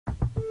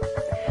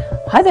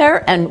Hi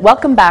there, and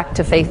welcome back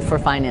to Faith for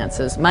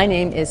Finances. My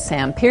name is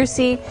Sam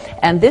Piercy,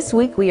 and this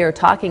week we are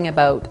talking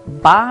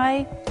about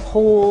buy,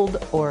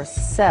 hold, or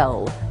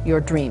sell your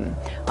dream.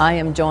 I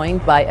am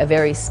joined by a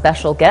very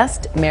special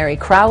guest, Mary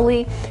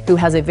Crowley, who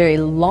has a very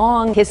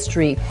long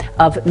history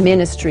of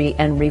ministry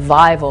and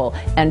revival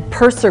and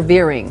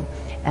persevering.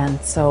 And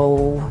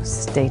so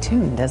stay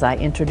tuned as I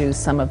introduce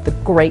some of the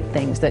great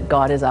things that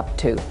God is up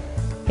to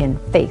in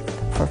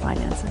Faith for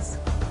Finances.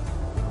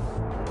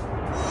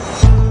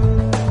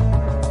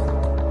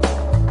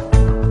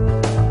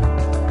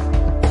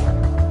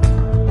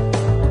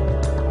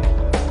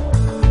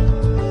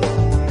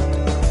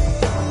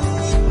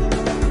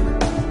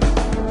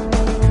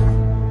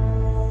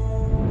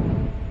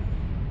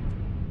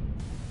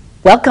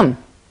 Welcome.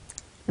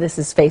 This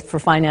is Faith for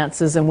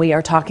Finances, and we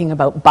are talking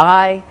about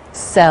buy,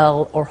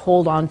 sell, or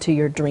hold on to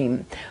your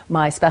dream.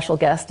 My special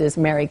guest is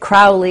Mary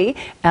Crowley,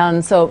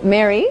 and so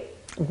Mary,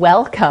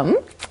 welcome.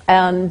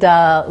 And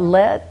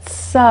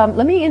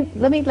let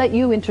me let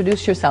you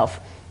introduce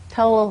yourself.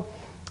 Tell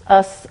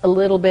us a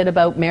little bit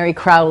about Mary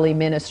Crowley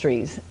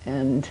Ministries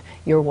and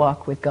your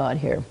walk with God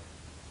here.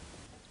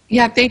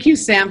 Yeah, thank you,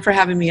 Sam, for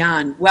having me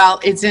on. Well,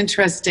 it's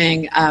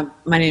interesting.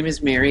 My name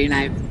is Mary, and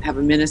I have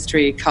a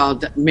ministry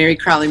called Mary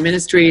Crowley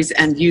Ministries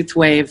and Youth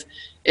Wave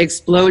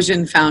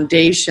Explosion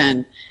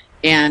Foundation.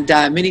 And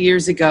many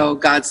years ago,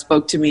 God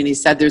spoke to me, and he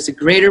said, there's a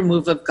greater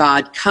move of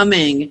God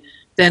coming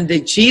than the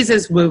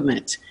Jesus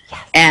movement.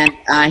 Yes.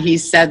 And he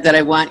said that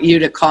I want you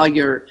to call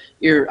your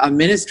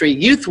ministry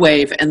Youth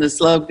Wave, and the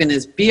slogan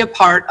is be a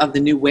part of the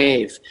new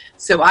wave.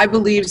 So I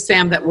believe,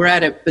 Sam, that we're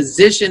at a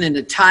position in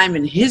a time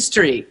in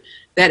history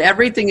that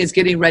everything is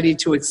getting ready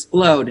to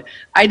explode.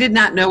 I did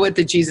not know what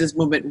the Jesus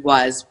movement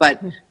was,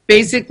 but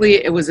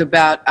basically it was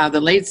about the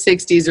late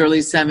 60s, early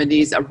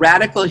 70s. A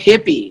radical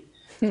hippie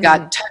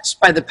got touched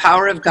by the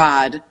power of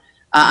God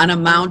on a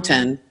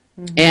mountain,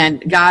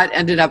 and God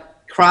ended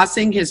up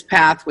crossing his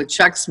path with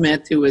Chuck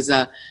Smith, who was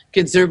a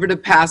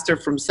conservative pastor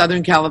from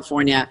Southern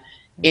California,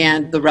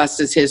 and the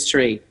rest is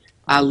history.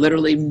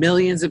 Literally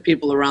millions of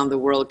people around the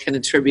world can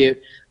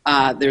attribute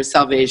their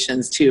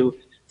salvations to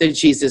the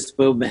Jesus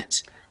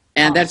movement.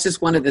 And that's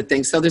just one of the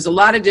things. So there's a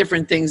lot of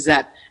different things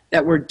that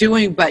we're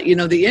doing. But, you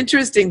know, the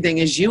interesting thing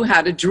is you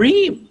had a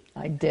dream.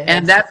 I did.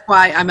 And that's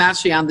why I'm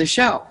actually on the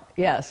show.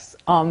 Yes,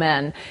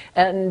 amen.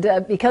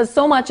 And because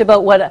so much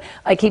about what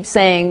I keep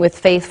saying with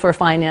Faith for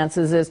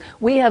Finances is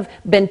we have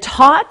been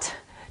taught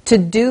to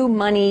do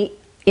money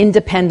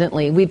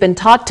independently. We've been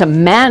taught to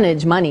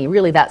manage money,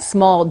 really that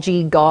small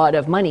g God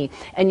of money,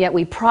 and yet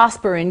we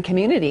prosper in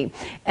community.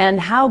 And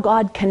how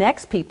God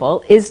connects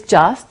people is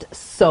just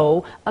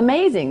so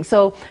amazing.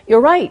 So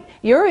you're right.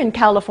 You're in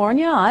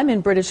California. I'm in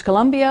British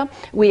Columbia.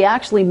 We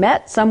actually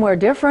met somewhere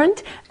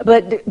different,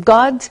 but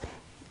God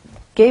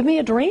gave me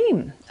a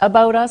dream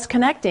about us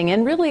connecting.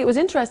 And really it was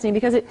interesting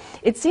because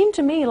it seemed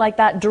to me like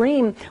that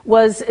dream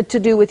was to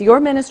do with your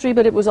ministry,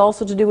 but it was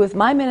also to do with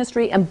my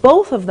ministry, and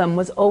both of them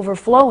was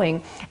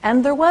overflowing.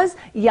 And there was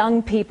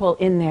young people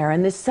in there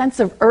and this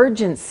sense of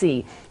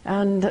urgency.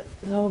 And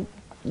so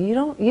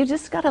you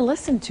just got to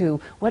listen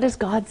to what does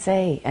God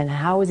say and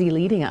how is he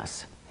leading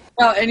us?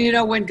 Well, and you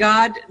know, when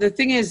God, the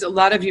thing is, a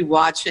lot of you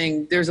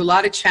watching, there's a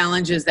lot of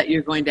challenges that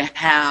you're going to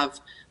have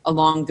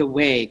along the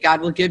way.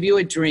 God will give you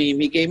a dream.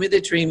 He gave me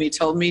the dream. He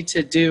told me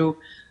to do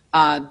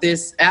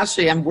this.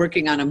 Actually, I'm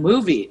working on a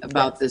movie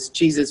about this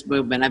Jesus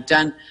movement. I've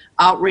done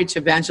outreach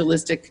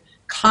evangelistic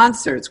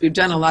concerts. We've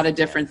done a lot of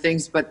different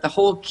things, but the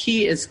whole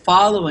key is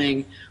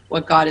following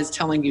what God is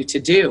telling you to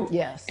do.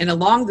 Yes. And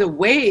along the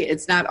way,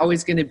 it's not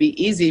always going to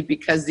be easy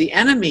because the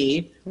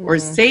enemy or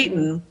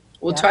Satan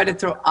will try to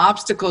throw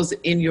obstacles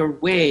in your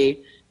way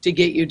to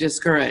get you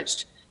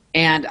discouraged.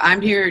 And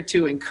I'm here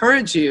to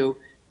encourage you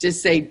to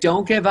say,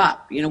 don't give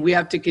up. You know, we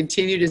have to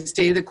continue to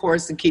stay the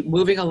course and keep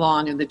moving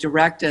along in the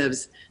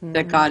directives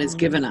that God has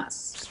given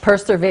us.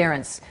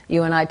 Perseverance.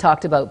 You and I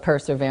talked about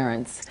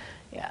perseverance.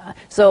 Yeah.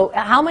 So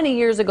how many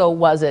years ago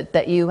was it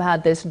that you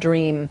had this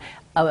dream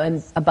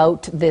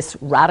about this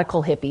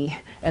radical hippie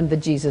and the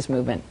Jesus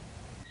movement?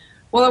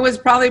 Well, it was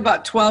probably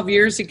about 12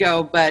 years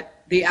ago, but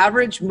the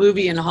average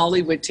movie in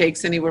Hollywood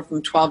takes anywhere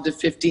from 12 to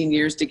 15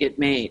 years to get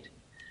made.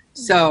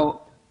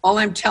 So all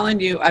I'm telling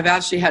you, I've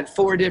actually had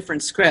 4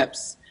 different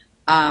scripts.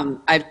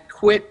 I've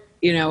quit,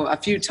 a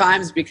few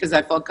times because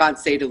I felt God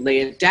say to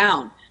lay it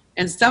down.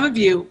 And some of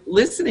you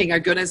listening are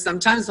going to,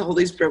 sometimes the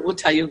Holy Spirit will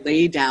tell you,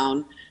 lay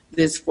down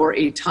this for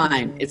a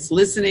time. It's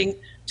listening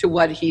to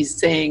what he's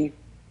saying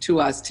to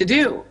us to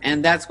do.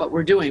 And that's what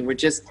we're doing. We're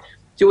just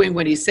doing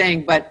what he's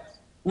saying. But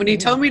when he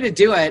told me to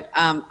do it,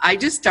 I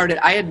just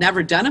started. I had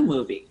never done a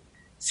movie.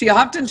 See,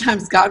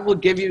 oftentimes God will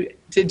give you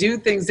to do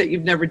things that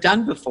you've never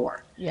done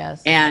before.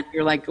 Yes. And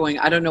you're like going,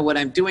 I don't know what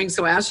I'm doing.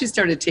 So I actually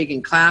started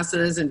taking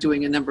classes and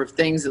doing a number of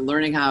things and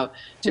learning how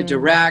to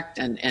direct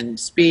and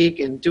speak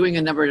and doing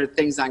a number of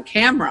things on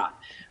camera,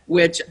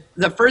 which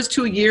the first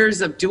 2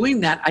 years of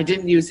doing that, I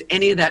didn't use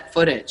any of that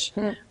footage.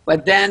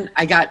 But then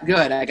I got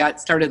good. I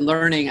started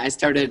learning. I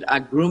started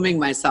grooming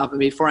myself. And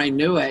before I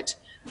knew it,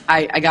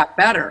 I got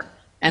better.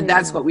 And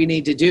that's what we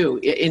need to do.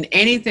 In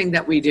anything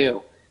that we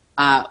do,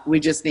 we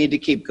just need to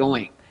keep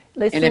going.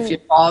 And if you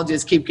fall,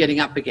 just keep getting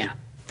up again.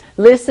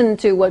 Listen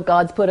to what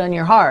God's put on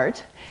your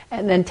heart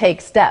and then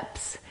take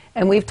steps.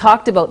 And we've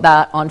talked about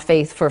that on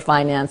Faith for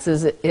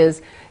Finances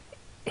is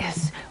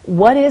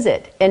what is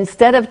it?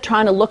 Instead of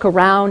trying to look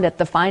around at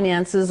the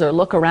finances or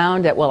look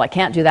around at, well, I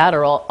can't do that,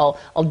 or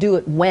I'll do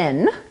it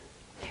when,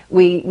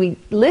 we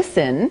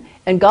listen,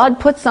 and God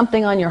puts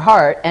something on your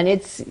heart, and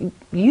it's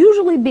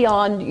usually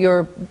beyond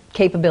your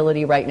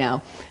capability right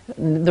now.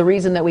 The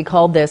reason that we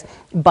called this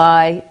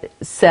buy,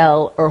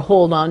 sell, or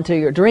hold on to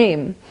your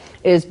dream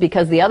is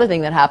because the other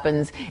thing that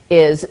happens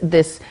is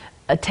this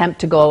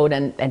attempt to go out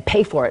and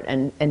pay for it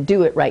and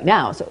do it right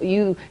now. So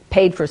you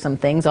paid for some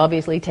things,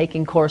 obviously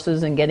taking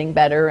courses and getting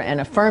better and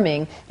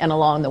affirming, and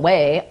along the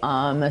way,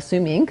 I'm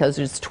assuming, because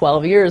it's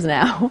 12 years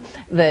now,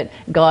 that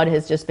God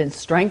has just been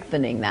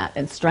strengthening that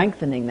and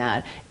strengthening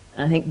that.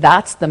 And I think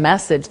that's the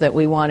message that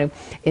we want to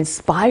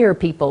inspire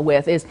people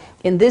with, is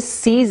in this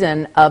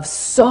season of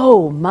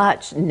so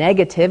much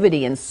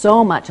negativity and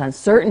so much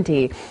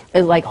uncertainty,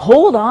 is like,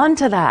 hold on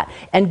to that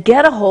and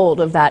get a hold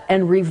of that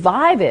and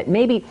revive it.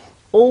 Maybe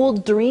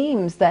old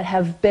dreams that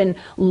have been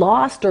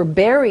lost or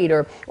buried,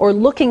 or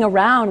looking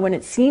around when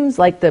it seems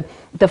like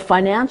the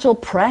financial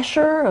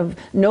pressure of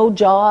no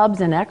jobs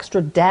and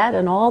extra debt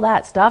and all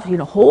that stuff,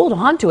 hold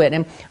on to it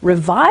and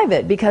revive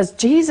it, because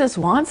Jesus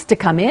wants to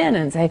come in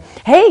and say,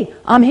 hey,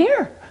 I'm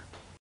here.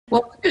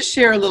 Well, I'll just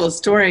share a little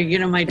story.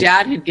 My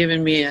dad had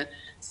given me a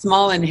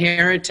small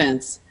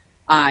inheritance.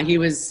 He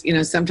was,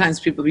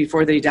 sometimes people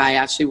before they die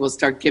actually will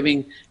start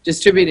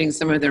distributing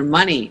some of their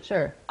money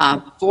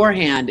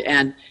beforehand.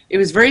 And it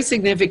was very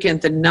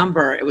significant, the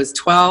number. It was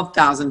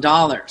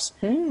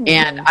 $12,000.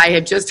 And I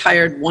had just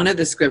hired one of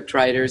the script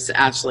writers,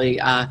 actually,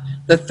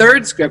 the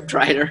third script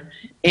writer.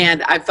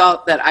 And I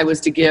felt that I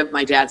was to give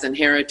my dad's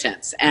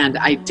inheritance. And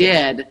I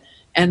did.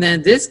 And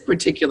then this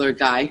particular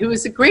guy, who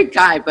was a great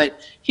guy,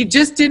 but he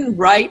just didn't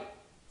write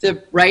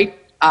the right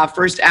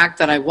first act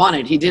that I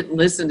wanted. He didn't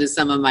listen to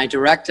some of my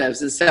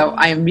directives. And so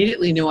I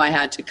immediately knew I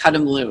had to cut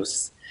him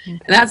loose.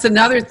 And that's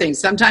another thing.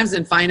 Sometimes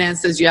in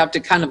finances, you have to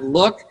kind of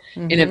look,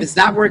 and if it's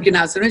not working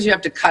out, sometimes you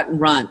have to cut and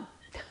run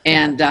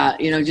and,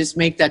 just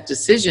make that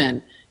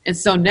decision. And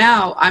so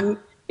now I'm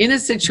in a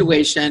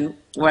situation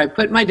where I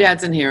put my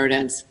dad's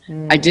inheritance.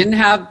 I didn't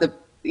have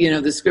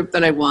the script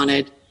that I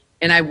wanted.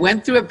 And I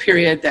went through a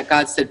period that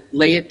God said,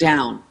 lay it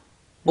down.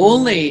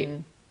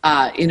 Only,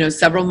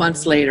 several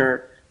months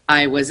later,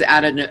 I was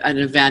at an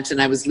event,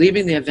 and I was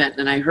leaving the event,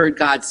 and I heard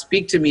God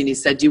speak to me, and he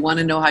said, do you want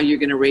to know how you're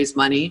going to raise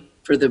money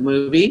for the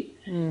movie?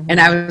 And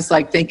I was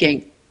like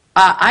thinking,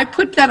 I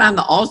put that on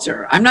the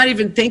altar. I'm not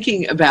even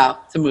thinking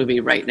about the movie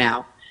right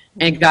now.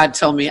 And God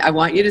told me, I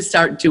want you to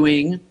start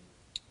doing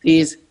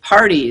these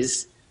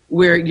parties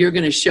where you're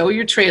going to show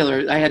your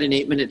trailer. I had an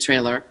 8-minute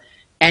trailer.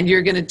 And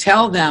you're going to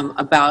tell them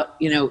about,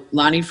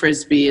 Lonnie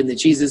Frisbee and the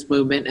Jesus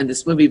movement and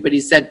this movie. But he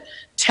said,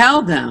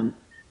 tell them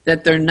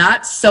that they're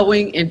not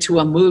sowing into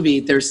a movie,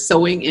 they're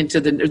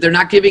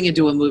not giving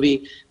into a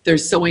movie, they're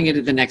sowing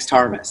into the next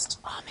harvest.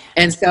 Oh,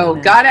 and so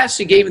God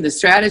actually gave me the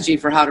strategy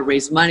for how to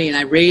raise money, and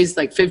I raised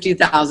like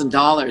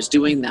 $50,000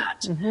 doing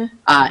that.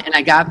 And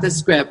I got the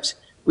script.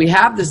 We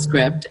have the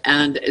script,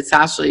 and it's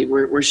actually,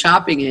 we're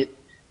shopping it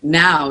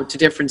now to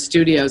different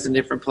studios and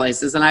different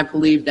places, and I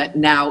believe that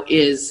now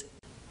is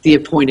the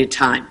appointed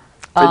time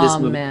for this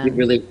movie to be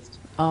released.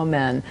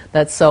 Amen.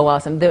 That's so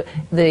awesome.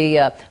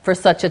 The for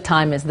such a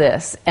time as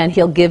this, and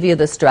he'll give you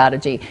the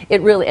strategy.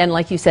 It really, and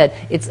like you said,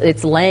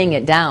 it's laying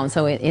it down.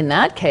 So in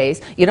that case,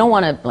 you don't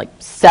want to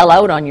sell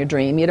out on your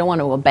dream. You don't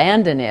want to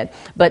abandon it.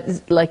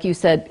 But like you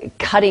said,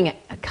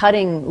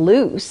 cutting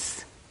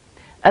loose.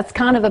 That's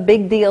kind of a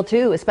big deal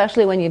too,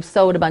 especially when you've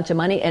sowed a bunch of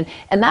money, and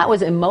that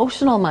was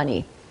emotional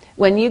money.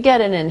 When you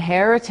get an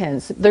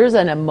inheritance, there's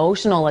an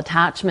emotional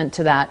attachment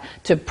to that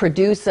to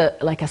produce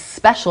a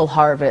special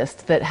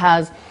harvest that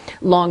has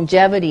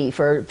longevity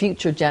for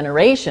future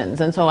generations.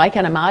 And so I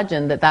can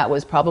imagine that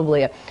was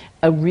probably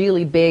a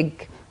really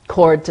big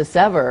cord to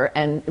sever,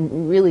 and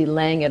really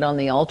laying it on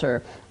the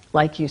altar,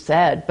 like you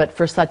said. But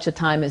for such a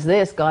time as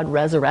this, God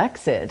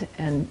resurrects it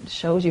and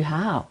shows you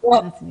how.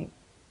 Well, that's neat.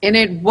 And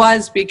it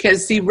was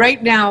because, see,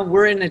 right now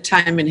we're in a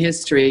time in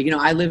history.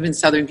 I live in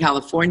Southern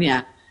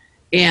California.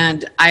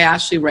 And I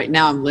actually, right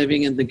now, I'm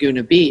living in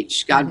Laguna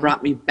Beach. God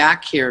brought me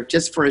back here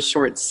just for a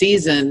short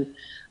season.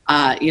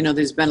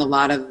 There's been a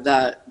lot of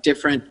the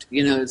different,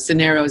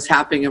 scenarios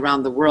happening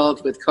around the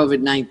world with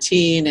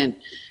COVID-19.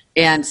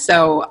 And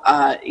so,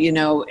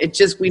 it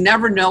just, we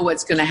never know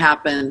what's going to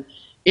happen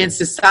in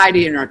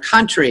society, in our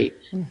country.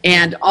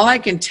 And all I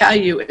can tell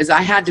you is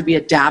I had to be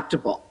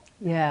adaptable.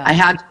 Yeah. I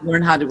had to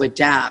learn how to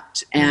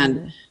adapt.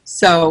 And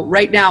so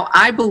right now,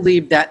 I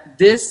believe that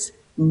this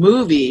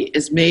movie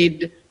is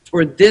made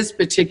for this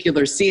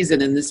particular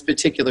season and this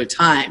particular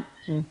time.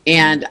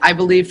 And I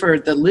believe for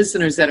the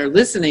listeners that are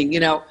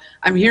listening,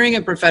 I'm hearing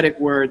a prophetic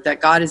word that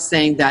God is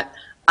saying that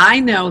I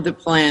know the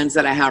plans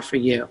that I have for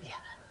you.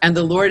 And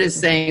the Lord is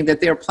saying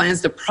that they are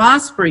plans to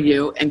prosper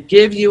you and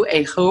give you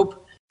a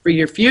hope for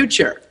your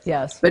future.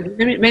 Yes. But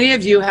many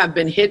of you have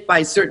been hit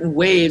by certain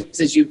waves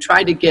as you've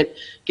tried to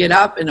get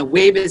up, and a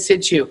wave has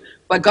hit you.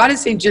 But God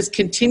is saying just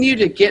continue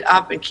to get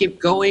up and keep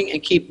going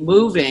and keep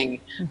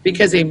moving,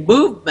 because a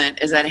movement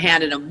is at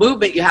hand. In a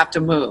movement, you have to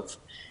move.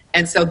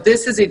 And so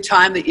this is a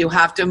time that you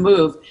have to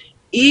move,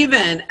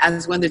 even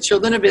as when the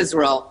children of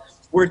Israel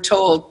were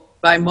told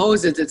by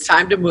Moses, it's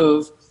time to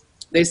move.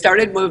 They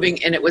started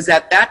moving, and it was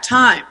at that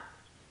time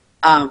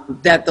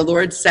that the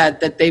Lord said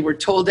that they were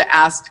told to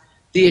ask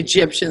the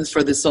Egyptians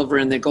for the silver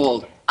and the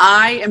gold.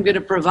 I am going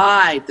to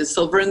provide the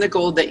silver and the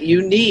gold that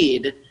you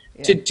need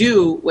to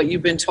do what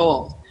you've been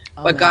told.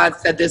 But God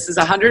said, this is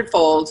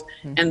 100-fold.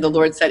 And the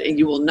Lord said, and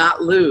you will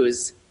not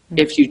lose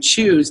if you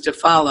choose to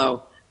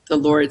follow the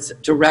Lord's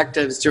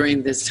directives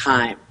during this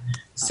time.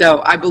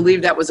 So I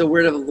believe that was a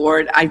word of the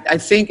Lord. I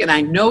think, and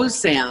I know,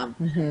 Sam,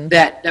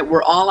 that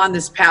we're all on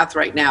this path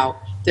right now.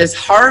 This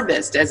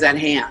harvest is at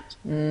hand.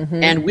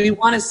 And we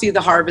want to see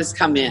the harvest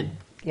come in.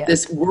 Yes.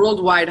 This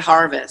worldwide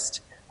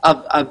harvest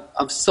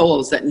of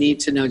souls that need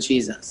to know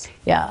Jesus.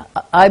 Yeah,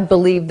 I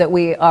believe that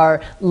we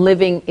are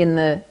living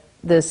in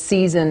the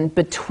season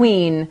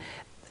between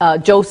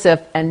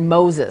Joseph and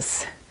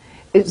Moses.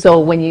 So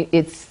when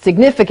it's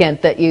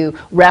significant that you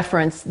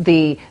reference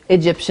the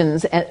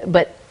Egyptians,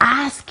 but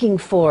asking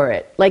for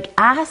it,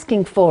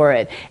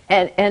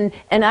 and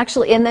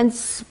actually, and then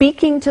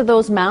speaking to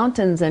those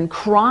mountains and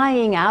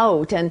crying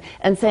out and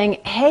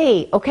saying,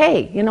 hey,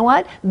 okay, you know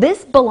what?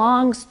 This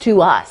belongs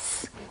to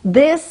us.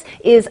 This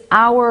is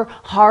our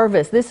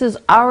harvest. This is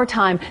our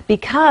time,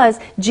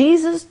 because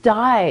Jesus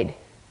died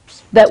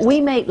that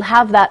we may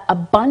have that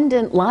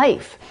abundant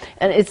life.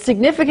 And it's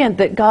significant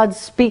that God's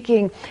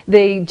speaking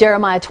the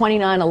Jeremiah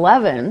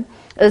 29:11,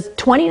 as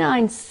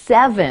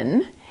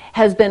 29:7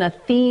 has been a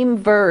theme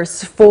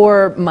verse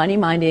for money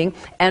minding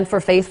and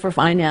for faith for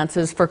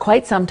finances for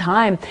quite some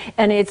time.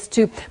 And it's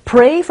to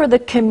pray for the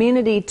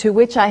community to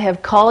which I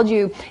have called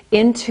you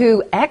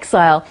into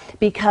exile,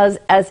 because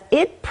as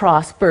it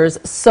prospers,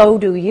 so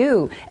do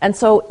you. And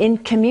so in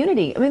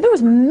community, I mean, there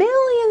was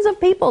millions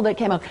of people that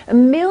came out, a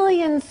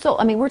million soul.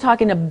 I mean, we're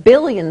talking a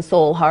billion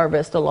soul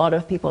harvest. A lot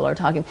of people are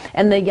talking.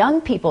 And the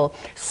young people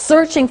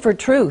searching for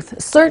truth.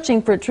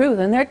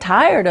 And they're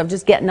tired of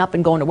just getting up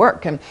and going to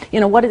work. And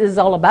you know what it is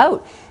all about.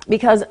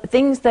 Because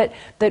things that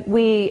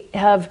we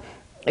have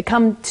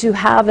come to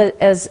have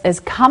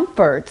as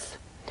comforts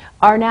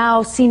are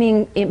now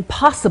seeming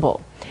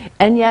impossible.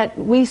 And yet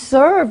we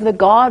serve the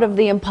God of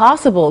the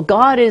impossible.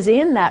 God is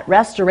in that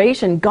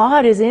restoration.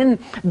 God is in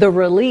the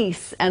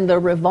release and the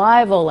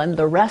revival and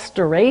the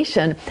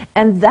restoration.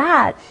 And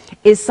that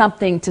is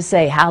something to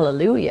say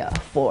hallelujah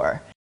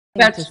for.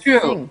 That's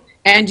true.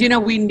 And you know,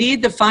 we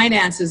need the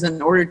finances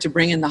in order to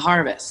bring in the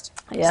harvest.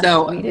 Yes,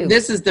 so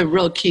this is the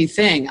real key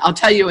thing. I'll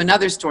tell you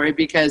another story,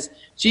 because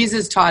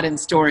Jesus taught in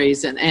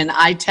stories, and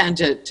I tend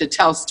to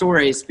tell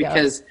stories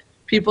because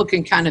people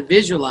can kind of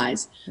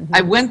visualize.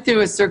 I went through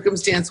a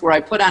circumstance where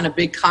I put on a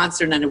big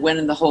concert and it went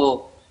in the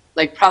hole,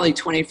 like probably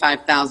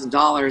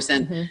 $25,000.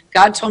 And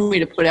God told me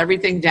to put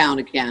everything down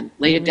again,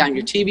 lay it down,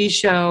 your TV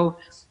show,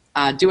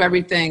 do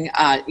everything,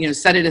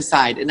 set it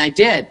aside. And I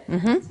did.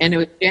 And it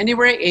was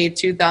January 8th,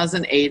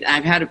 2008. And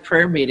I've had a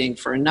prayer meeting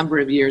for a number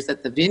of years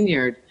at the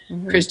Vineyard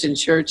Christian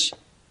Church.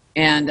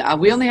 And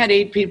we only had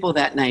 8 people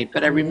that night.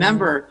 But I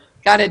remember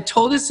God had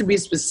told us to be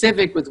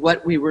specific with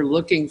what we were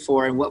looking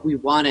for and what we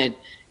wanted.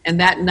 And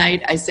that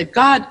night I said,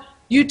 God,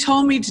 you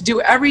told me to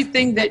do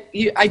everything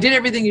I did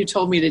everything you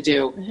told me to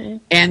do.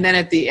 And then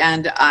at the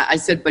end, I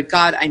said, but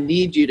God, I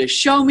need you to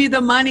show me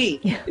the money.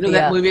 You know,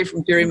 that movie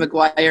from Jerry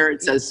Maguire,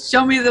 it says,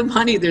 show me the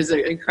money. There's an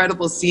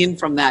incredible scene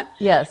from that.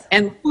 Yes.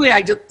 And really,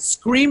 I just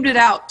screamed it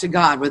out to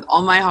God with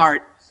all my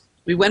heart.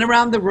 We went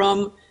around the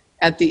room.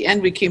 At the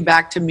end, we came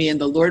back to me,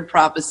 and the Lord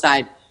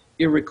prophesied,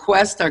 your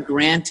requests are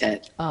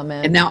granted.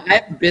 Amen. And now I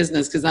have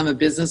business because I'm a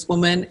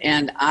businesswoman,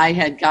 and I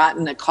had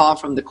gotten a call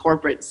from the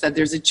corporate that said,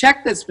 there's a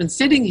check that's been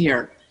sitting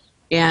here.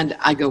 And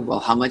I go, well,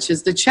 how much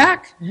is the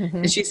check?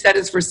 And she said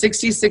it's for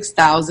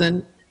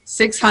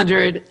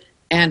 $66,600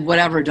 and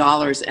whatever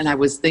dollars. And I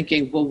was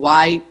thinking, well,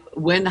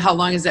 how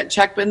long has that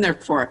check been there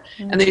for?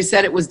 And they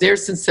said it was there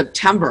since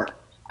September.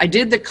 I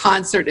did the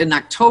concert in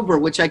October,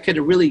 which I could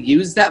have really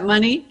used that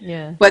money.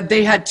 But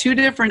they had 2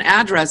 different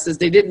addresses.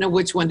 They didn't know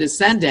which one to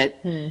send it.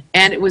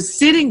 And it was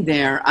sitting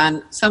there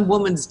on some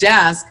woman's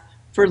desk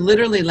for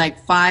literally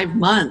like 5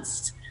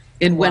 months.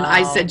 And when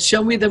I said,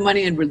 show me the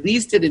money, and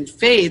released it in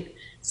faith,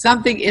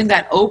 something in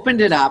that opened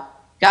it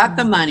up, got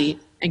the money,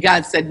 and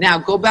God said, now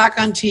go back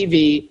on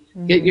TV,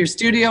 get your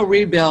studio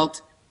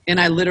rebuilt, and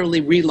I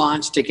literally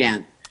relaunched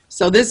again.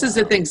 So this is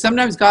the thing.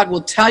 Sometimes God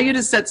will tell you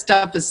to set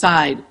stuff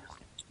aside,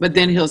 but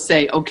then he'll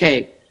say,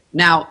 okay,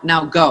 now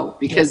go,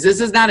 because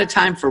this is not a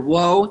time for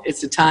woe,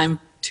 it's a time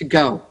to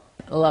go.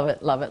 Love it.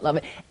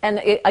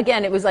 And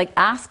again, it was like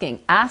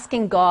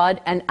asking God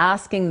and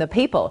asking the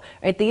people,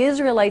 right? The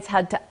Israelites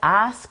had to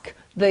ask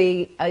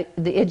the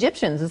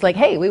Egyptians. It's like,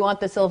 hey, we want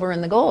the silver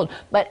and the gold.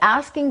 But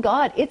asking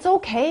God, it's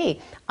okay.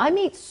 I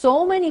meet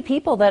so many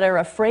people that are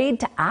afraid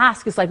to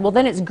ask. It's like, well,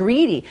 then it's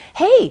greedy.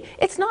 Hey,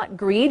 it's not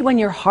greed when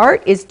your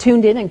heart is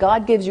tuned in and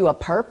God gives you a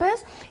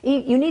purpose.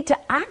 You need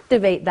to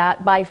activate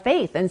that by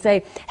faith and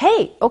say,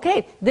 hey,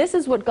 okay, this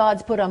is what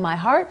God's put on my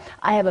heart.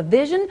 I have a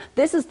vision.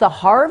 This is the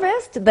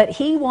harvest that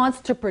He wants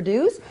to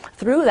produce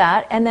through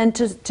that. And then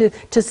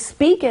to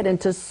speak it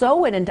and to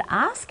sow it and to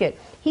ask it.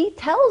 He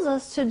tells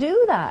us to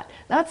do that.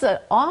 That's an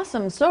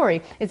awesome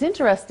story. It's an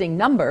interesting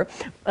number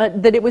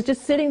that it was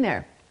just sitting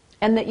there.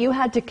 And that you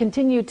had to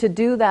continue to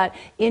do that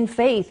in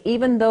faith,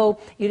 even though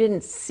you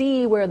didn't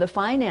see where the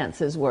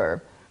finances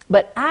were.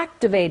 But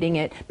activating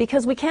it,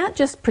 because we can't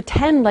just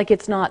pretend like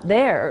it's not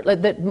there,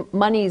 like that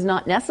money is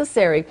not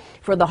necessary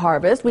for the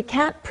harvest. We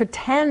can't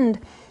pretend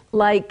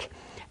like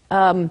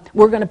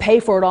we're going to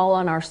pay for it all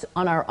on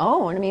our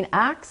own. I mean,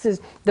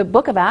 the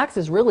book of Acts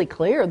is really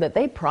clear that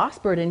they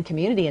prospered in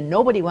community and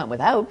nobody went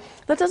without.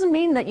 That doesn't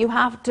mean that you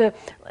have to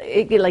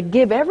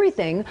give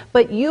everything,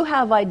 but you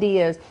have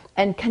ideas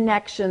and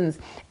connections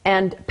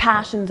and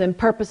passions and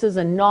purposes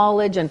and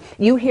knowledge, and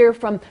you hear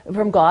from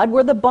God.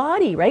 We're the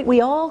body, right?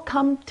 We all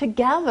come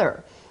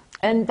together.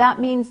 And that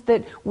means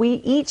that we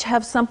each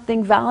have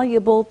something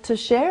valuable to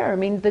share. I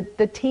mean,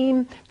 the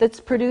team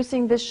that's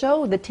producing the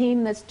show, the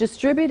team that's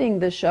distributing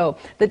the show,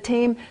 the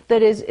team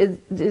that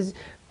is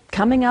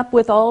coming up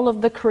with all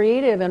of the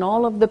creative and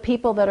all of the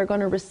people that are going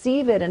to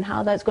receive it and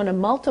how that's going to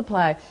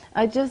multiply.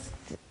 It's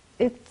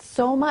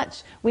so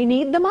much. We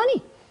need the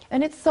money.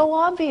 And it's so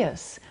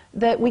obvious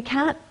that we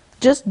can't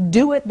just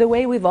do it the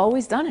way we've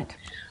always done it.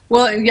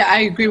 Well, yeah,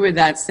 I agree with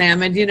that,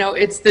 Sam. And,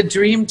 it's the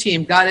dream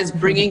team. God is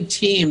bringing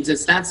teams.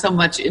 It's not so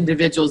much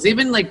individuals.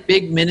 Even like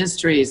big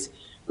ministries,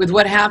 with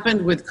what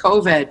happened with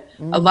COVID,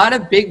 a lot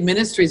of big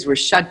ministries were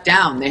shut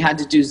down. They had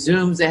to do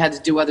Zooms. They had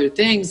to do other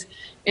things.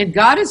 And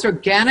God is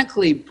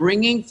organically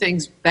bringing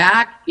things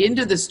back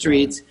into the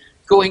streets,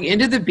 going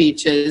into the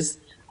beaches.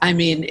 I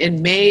mean,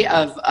 in May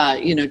of,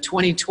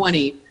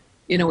 2020,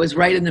 it was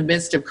right in the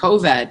midst of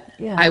COVID.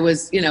 Yeah. I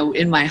was,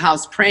 in my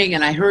house praying,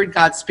 and I heard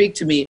God speak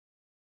to me.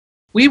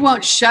 We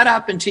won't shut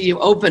up until you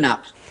open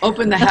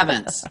the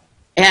heavens.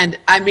 And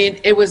I mean,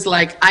 it was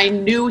like, I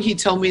knew He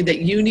told me that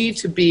you need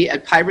to be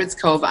at Pirates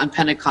Cove on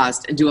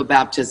Pentecost and do a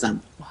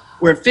baptism. Wow.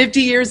 Where 50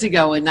 years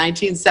ago in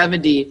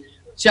 1970,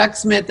 Chuck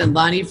Smith and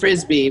Lonnie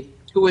Frisbee,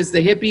 who was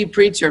the hippie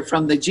preacher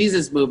from the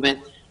Jesus movement,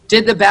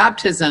 did the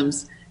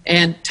baptisms,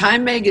 and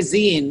Time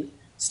Magazine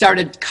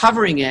started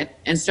covering it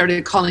and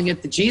started calling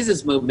it the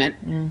Jesus movement.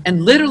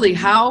 And literally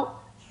how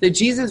the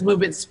Jesus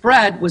movement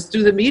spread was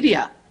through the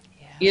media.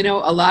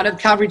 A lot of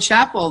Calvary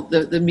Chapel,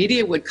 the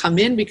media would come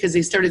in because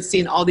they started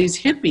seeing all these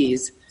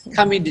hippies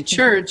coming to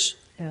church.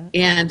 Yeah.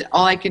 And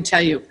all I can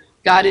tell you,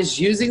 God is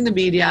using the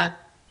media.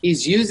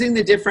 He's using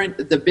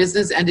the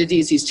business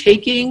entities. He's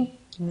taking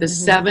the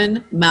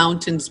 7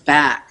 mountains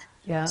back.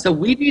 Yeah. So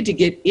we need to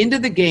get into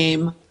the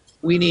game.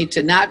 We need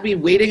to not be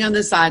waiting on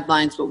the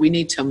sidelines, but we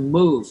need to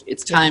move.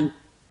 It's time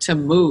to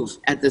move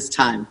at this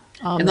time.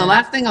 Amen. And the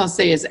last thing I'll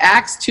say is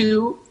Acts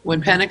 2,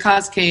 when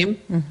Pentecost came,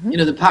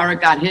 the power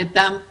of God hit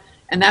them.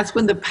 And that's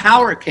when the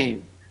power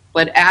came.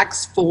 But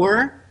Acts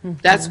 4,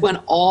 that's when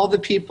all the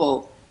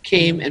people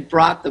came and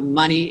brought the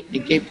money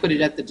and put it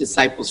at the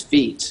disciples'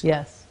 feet.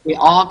 Yes. They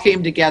all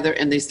came together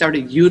and they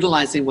started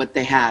utilizing what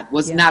they had.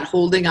 Not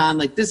holding on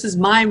like, this is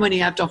my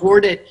money, I have to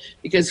hoard it,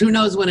 because who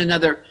knows when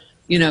another,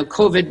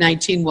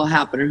 COVID-19 will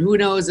happen, or who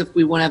knows if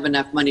we won't have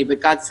enough money. But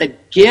God said,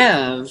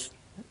 give,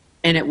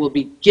 and it will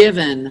be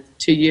given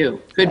to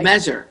you. Good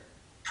measure.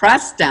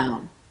 Pressed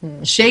down,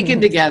 shaken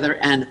together,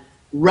 and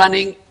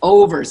running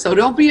over. So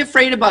don't be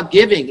afraid about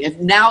giving. If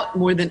now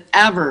more than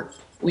ever,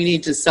 we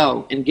need to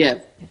sow and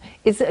give.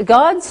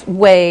 God's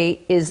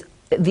way is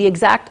the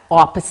exact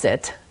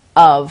opposite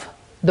of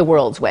the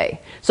world's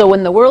way. So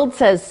when the world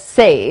says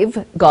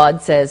save,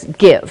 God says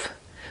give.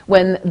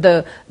 When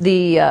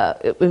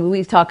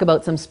we talk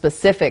about some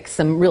specifics,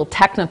 some real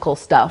technical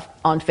stuff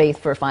on Faith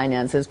for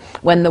Finances,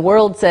 when the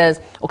world says,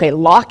 okay,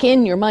 lock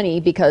in your money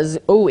because,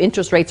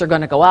 interest rates are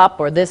going to go up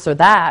or this or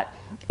that,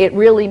 it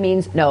really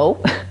means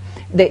no.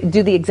 They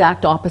do the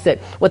exact opposite.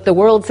 What the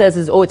world says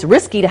is, it's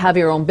risky to have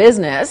your own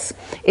business.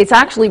 It's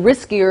actually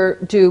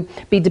riskier to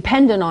be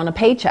dependent on a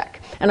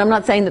paycheck. And I'm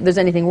not saying that there's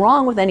anything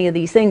wrong with any of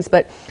these things,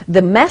 but the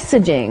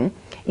messaging,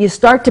 you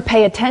start to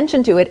pay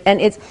attention to it,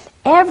 and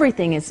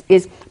everything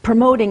is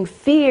promoting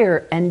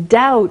fear and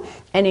doubt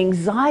and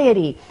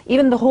anxiety.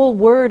 Even the whole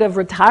word of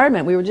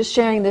retirement, we were just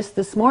sharing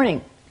this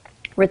morning.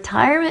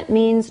 Retirement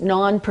means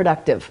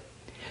non-productive.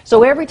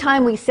 So every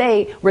time we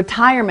say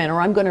retirement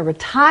or I'm going to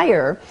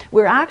retire,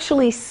 we're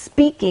actually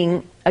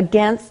speaking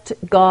against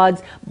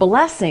God's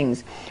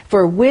blessings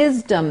for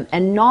wisdom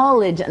and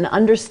knowledge and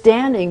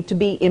understanding to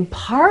be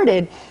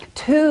imparted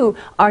to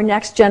our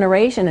next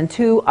generation and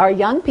to our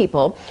young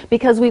people,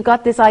 because we've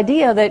got this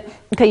idea that,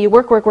 okay, you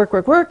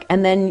work,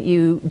 and then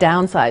you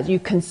downsize. You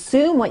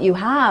consume what you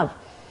have.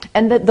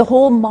 And that the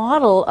whole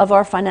model of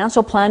our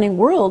financial planning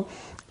world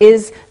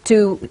is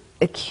to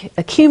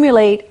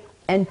accumulate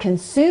and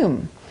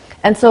consume.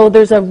 And so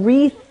there's a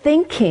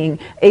rethinking,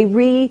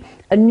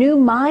 a new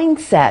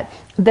mindset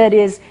that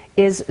is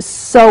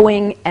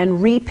sowing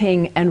and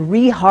reaping and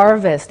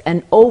reharvest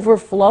and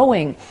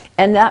overflowing.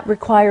 And that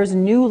requires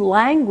new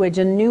language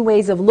and new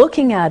ways of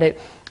looking at it.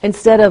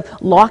 Instead of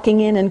locking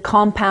in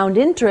compound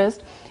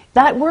interest,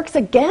 that works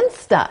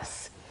against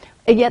us.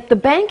 And yet the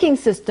banking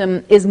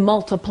system is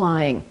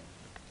multiplying.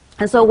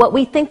 And so what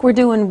we think we're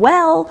doing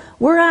well,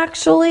 we're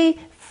actually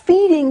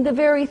feeding the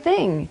very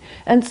thing.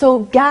 And so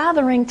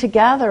gathering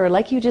together,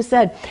 like you just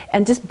said,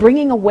 and just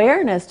bringing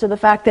awareness to the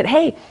fact that,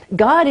 hey,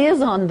 God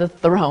is on the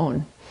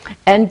throne.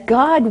 And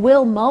God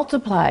will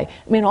multiply.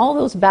 I mean, all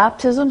those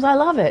baptisms, I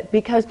love it,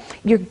 because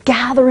you're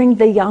gathering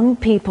the young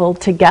people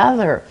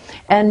together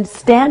and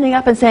standing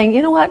up and saying,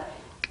 you know what?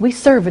 We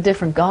serve a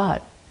different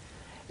God.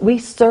 We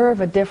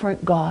serve a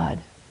different God.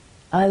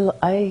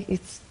 We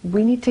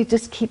need to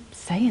just keep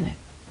saying it.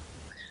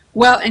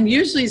 Well, and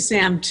usually,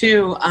 Sam,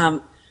 too,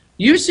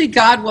 usually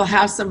God will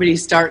have somebody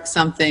start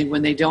something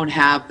when they don't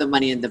have the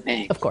money in the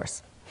bank. Of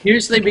course.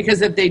 Usually,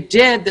 because if they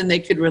did, then they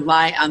could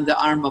rely on the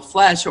arm of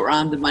flesh or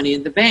on the money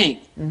in the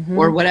bank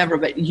or whatever.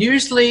 But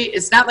usually,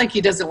 it's not like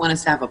he doesn't want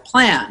us to have a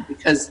plan,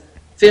 because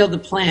fail to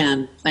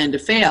plan to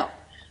fail.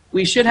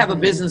 We should have a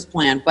business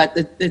plan. But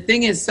the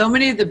thing is, so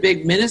many of the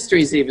big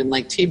ministries, even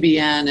like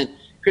TBN and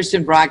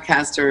Christian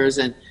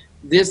broadcasters and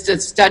this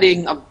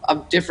studying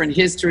of different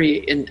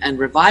history and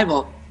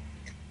revival,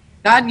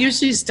 God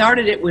usually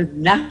started it with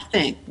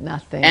nothing.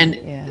 Nothing.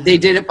 And they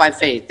did it by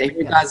faith. They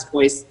heard God's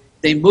voice.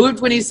 They moved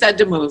when he said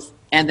to move,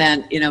 and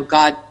then,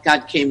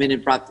 God came in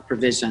and brought the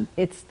provision.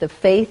 It's the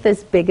faith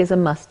as big as a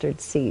mustard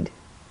seed.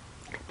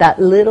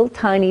 That little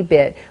tiny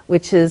bit,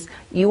 which is,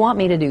 you want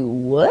me to do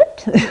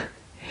what?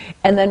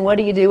 And then what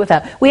do you do with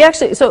that?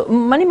 So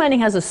Money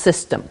Mining has a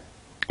system,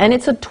 and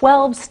it's a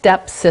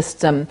 12-step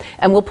system.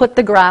 And we'll put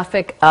the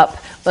graphic up,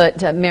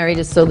 but Mary,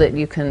 just so that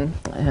you can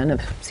kind of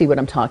see what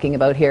I'm talking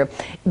about here.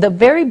 The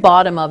very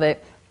bottom of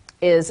it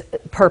is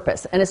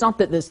purpose. And it's not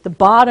that this the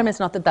bottom, it's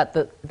not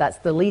that's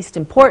the least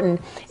important,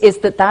 it's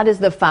that is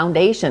the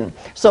foundation.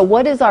 So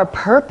what is our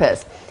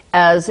purpose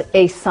as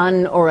a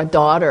son or a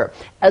daughter,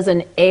 as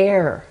an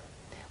heir?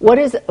 What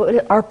is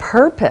our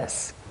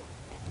purpose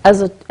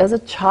as a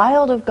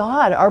child of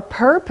God? Our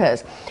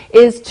purpose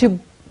is to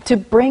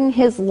bring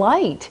his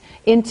light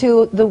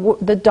into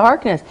the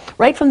darkness.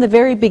 Right from the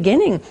very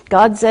beginning,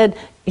 God said,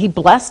 he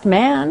blessed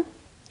man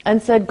and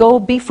said, go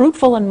be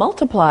fruitful and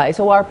multiply.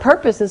 So our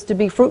purpose is to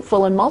be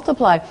fruitful and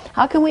multiply.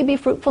 How can we be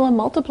fruitful and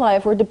multiply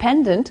if we're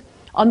dependent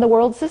on the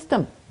world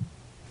system?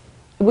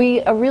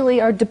 We really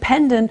are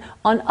dependent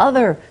on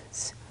others.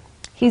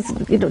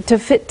 To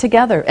fit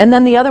together. And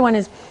then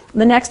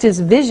the next is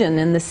vision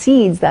and the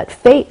seeds. That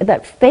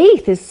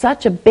faith is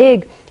such a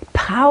big,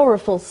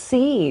 powerful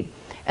seed.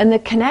 And the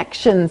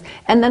connections,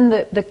 and then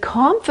the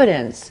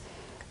confidence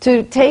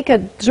to take a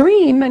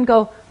dream and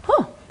go,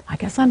 I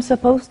guess I'm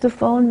supposed to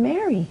phone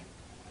Mary.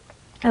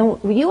 And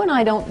you and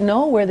I don't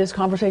know where this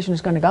conversation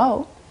is going to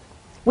go.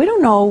 We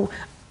don't know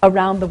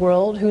around the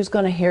world who's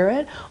going to hear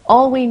it.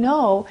 All we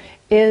know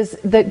is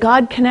that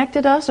God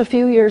connected us a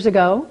few years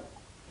ago,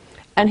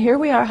 and here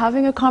we are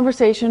having a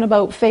conversation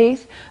about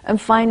faith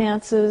and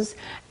finances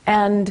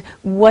and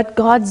what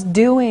God's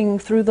doing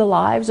through the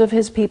lives of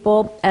his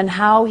people and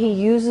how he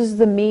uses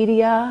the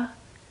media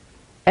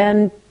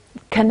and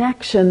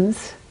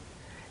connections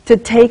to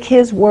take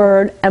his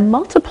word and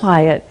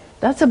multiply it.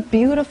 That's a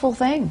beautiful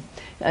thing.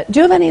 Do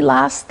you have any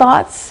last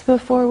thoughts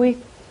before we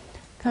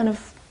kind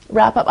of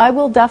wrap up? I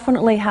will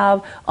definitely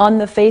have on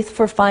the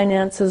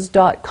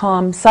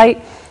faithforfinances.com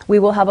site, we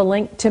will have a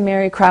link to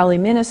Mary Crowley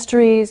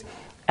Ministries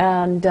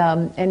and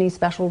any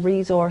special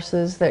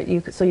resources that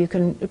you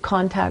can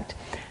contact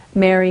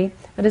Mary.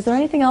 But is there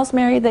anything else,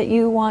 Mary, that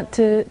you want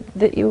to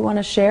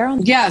share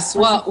on? Yes.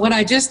 Well, what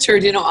I just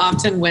heard,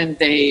 often when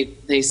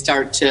they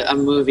start a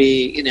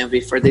movie,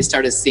 before they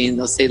start a scene,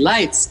 they'll say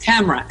lights,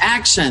 camera,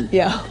 action.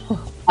 Yeah.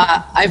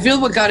 I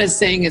feel what God is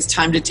saying is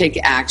time to take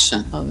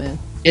action. Amen.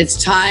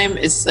 It's time.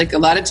 It's like a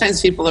lot of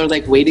times people are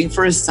like waiting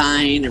for a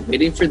sign or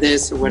waiting for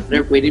this or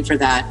whatever, waiting for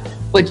that.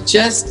 But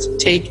just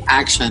take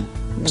action.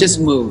 Just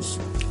move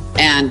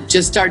and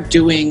just start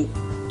doing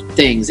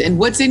things. And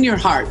what's in your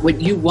heart,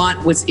 what you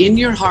want, what's in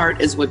your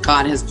heart is what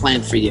God has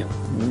planned for you.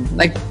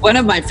 Like one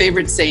of my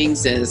favorite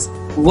sayings is,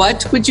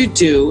 what would you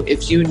do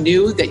if you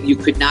knew that you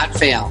could not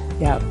fail?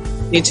 Yeah.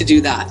 You need to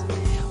do that.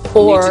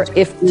 Or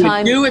if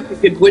time... You would do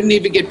it, you wouldn't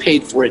even get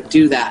paid for it.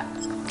 Do that.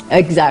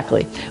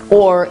 Exactly.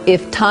 Or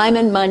if time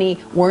and money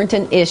weren't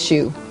an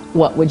issue,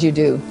 what would you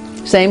do?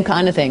 Same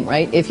kind of thing,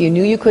 right? If you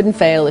knew you couldn't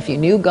fail, if you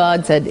knew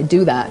God said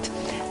do that,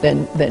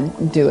 then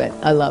do it.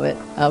 I love it.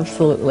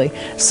 Absolutely.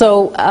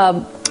 So,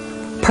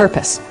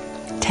 purpose.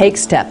 Take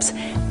steps.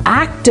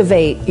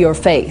 Activate your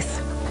faith.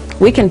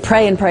 We can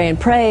pray and pray and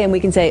pray, and we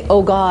can say,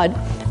 oh God,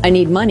 I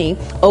need money.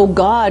 Oh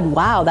God,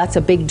 wow, that's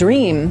a big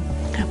dream.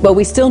 But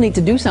we still need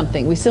to do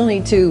something. We still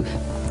need to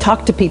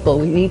talk to people.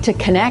 We need to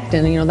connect,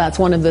 and that's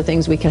one of the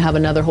things we can have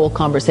another whole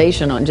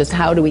conversation on, just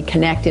how do we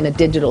connect in a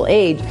digital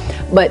age.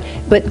 But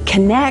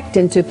connect,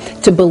 and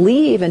to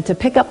believe, and to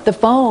pick up the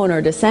phone,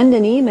 or to send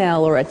an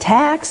email or a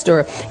text,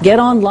 or get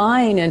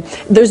online, and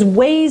there's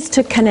ways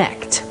to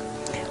connect,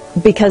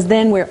 because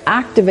then we're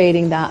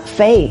activating that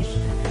faith,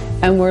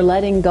 and we're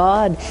letting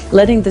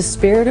the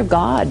Spirit of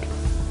God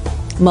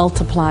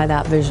multiply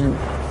that vision.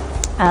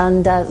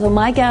 And so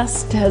my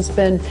guest has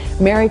been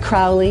Mary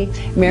Crowley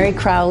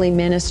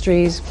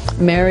Ministries.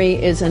 Mary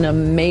is an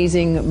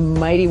amazing,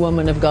 mighty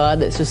woman of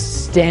God that's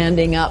just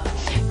standing up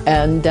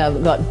and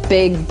got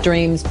big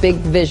dreams, big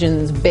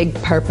visions, big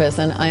purpose.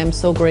 And I am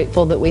so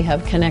grateful that we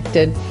have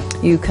connected.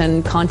 You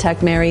can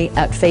contact Mary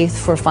at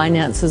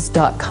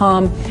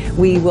faithforfinances.com.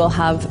 We will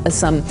have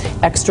some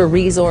extra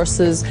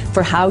resources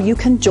for how you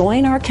can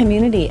join our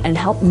community and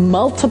help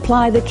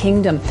multiply the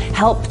kingdom,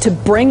 help to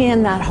bring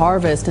in that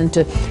harvest, and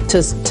to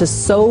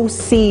sow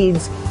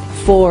seeds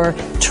for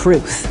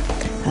truth.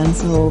 And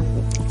so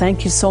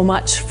thank you so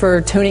much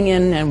for tuning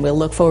in, and we'll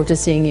look forward to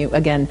seeing you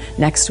again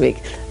next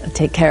week.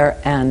 Take care,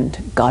 and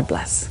God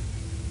bless.